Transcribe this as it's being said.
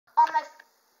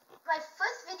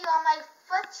on my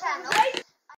first channel.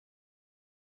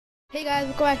 Hey guys,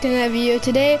 welcome back to another video.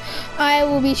 Today I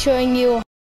will be showing you.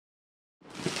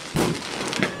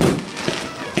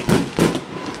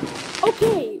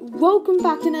 Okay, welcome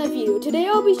back to another video. Today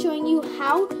I'll be showing you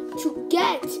how to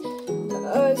get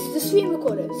the screen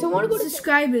recorder. So I want to go to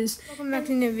subscribers. Welcome back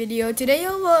to another video. Today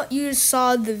you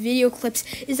saw the video clips.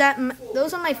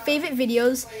 Those are my favorite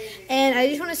videos, and I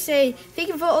just want to say thank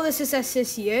you for all the success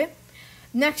this year.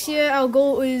 Next year our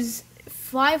goal is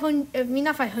 50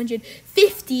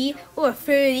 or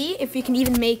 30 if we can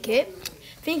even make it.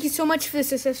 Thank you so much for the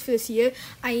success for this year.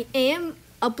 I am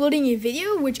uploading a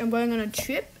video which I'm going on a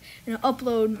trip, and I'll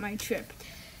upload my trip.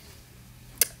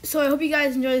 So I hope you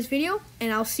guys enjoy this video,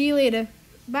 and I'll see you later.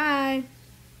 Bye.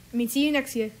 See you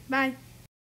next year. Bye.